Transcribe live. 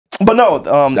But no,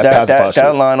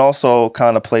 that line also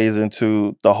kind of plays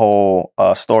into the whole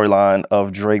storyline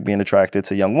of Drake being attracted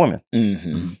to young women.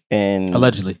 And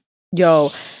allegedly.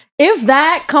 Yo, if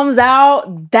that comes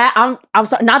out, that I'm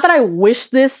sorry, not that I wish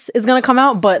this is gonna come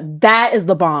out, but that is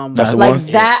the bomb. That's like the one?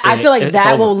 that, I feel like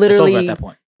that will literally at that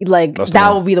point. Like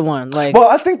that will be the one. Like, well,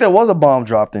 I think there was a bomb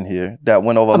dropped in here that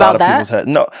went over a lot of people's head.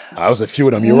 No, I was a few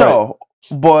of them. You're right.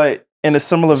 But in a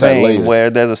similar vein,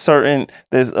 where there's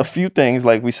a few things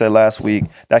like we said last week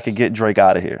that could get Drake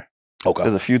out of here. Okay,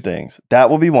 there's a few things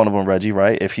that will be one of them. Reggie,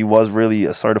 right? If he was really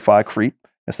a certified creep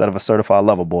instead of a certified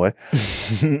lover boy,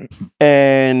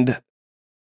 and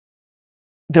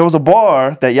there was a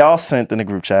bar that y'all sent in the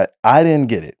group chat. I didn't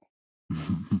get it.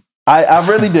 I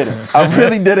really didn't. I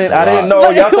really didn't. I didn't know.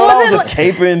 Y'all thought I was just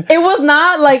caping. It was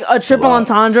not like a triple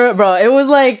entendre, bro. It was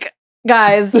like,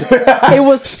 guys, it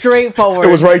was straightforward.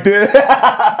 It was right there.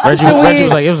 Reggie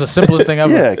was like, it was the simplest thing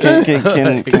ever. Yeah, can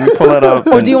you pull that up?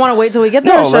 Or do you want to wait till we get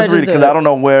there? No, let's read it because I don't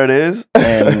know where it is,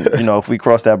 and if we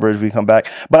cross that bridge, we come back.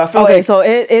 But I feel like so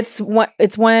it's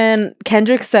when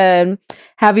Kendrick said,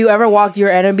 "Have you ever walked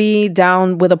your enemy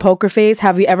down with a poker face?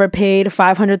 Have you ever paid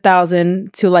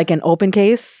 $500,000 to like an open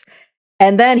case?"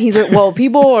 And then he's like, well,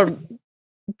 people are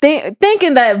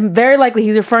thinking that very likely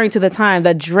he's referring to the time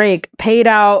that Drake paid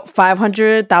out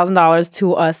 $500,000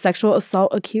 to a sexual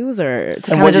assault accuser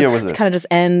to kind of just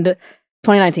end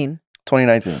 2019.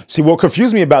 2019. See, what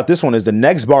confused me about this one is the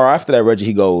next bar after that, Reggie,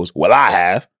 he goes, "Well, I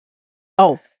have."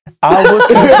 Oh. I was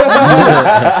confused.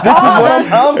 This is what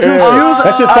I'm confused.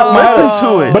 That shit fucked my head. Listen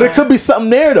to it. But it could be something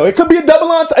there, though. It could be a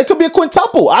double entendre. It could be a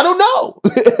quintuple. I don't know.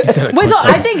 Wait, so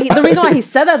I think the reason why he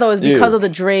said that, though, is because of the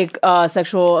Drake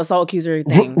sexual assault accuser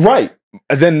thing. Right.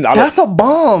 And then that's a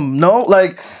bomb, no?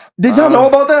 Like, did y'all know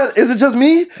about that? Is it just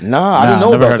me? Nah, I didn't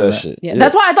know about that shit. Yeah.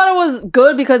 That's why I thought it was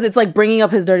good because it's like bringing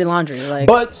up his dirty laundry. Like,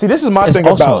 but see, this is my thing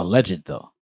also about alleged,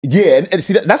 though. Yeah, and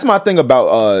see, that's my thing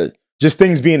about just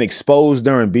things being exposed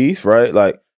during beef, right?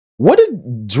 Like, what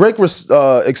did Drake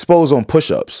expose on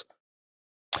push-ups?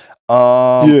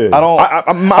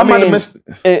 I might have missed.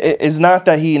 It's not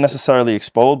that he necessarily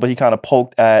exposed, but he kind of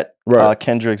poked at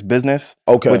Kendrick's business.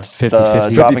 Okay, with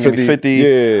 50-50. Dropping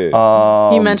 50-50.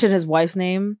 Yeah. He mentioned his wife's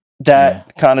name.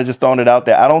 That kind of just throwing it out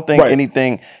there. I don't think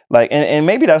anything like, and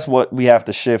maybe that's what we have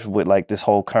to shift with like this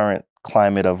whole current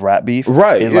climate of rap beef,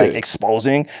 is like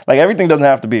exposing. Like everything doesn't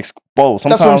have to be exposed.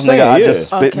 Sometimes I just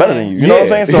spit better than you. You know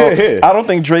what I'm saying? So I don't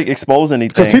think Drake exposed anything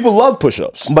because people love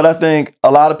push-ups. But I think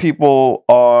a lot of people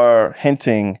are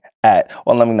hinting at,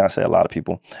 well, let me not say a lot of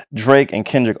people. Drake and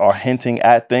Kendrick are hinting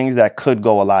at things that could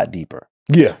go a lot deeper.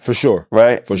 Yeah, for sure.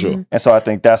 Right? For sure. And so I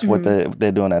think that's what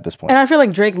they're doing at this point. And I feel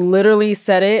like Drake literally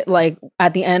said it like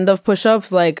at the end of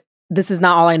push-ups, like, "This is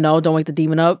not all I know. Don't wake the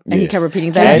demon up." And he kept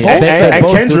repeating that. And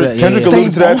Kendrick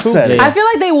alluded to that too. I feel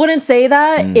like they wouldn't say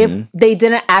that if they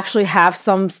didn't actually have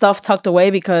some stuff tucked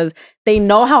away because they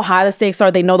know how high the stakes are.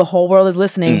 They know the whole world is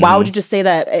listening. Why would you just say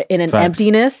that in an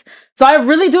emptiness? So I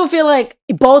really do feel like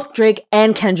both Drake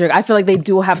and Kendrick, I feel like they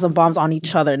do have some bombs on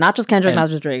each other. Not just Kendrick, not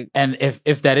just Drake. And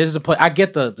if that is the play, I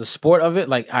get the sport of it.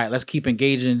 Like, all right, let's keep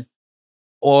engaging.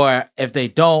 Or if they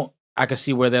don't, I can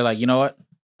see where they're like, you know what?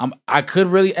 I could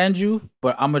really end you,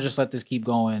 but I'm gonna just let this keep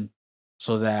going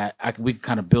so that we can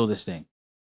kind of build this thing.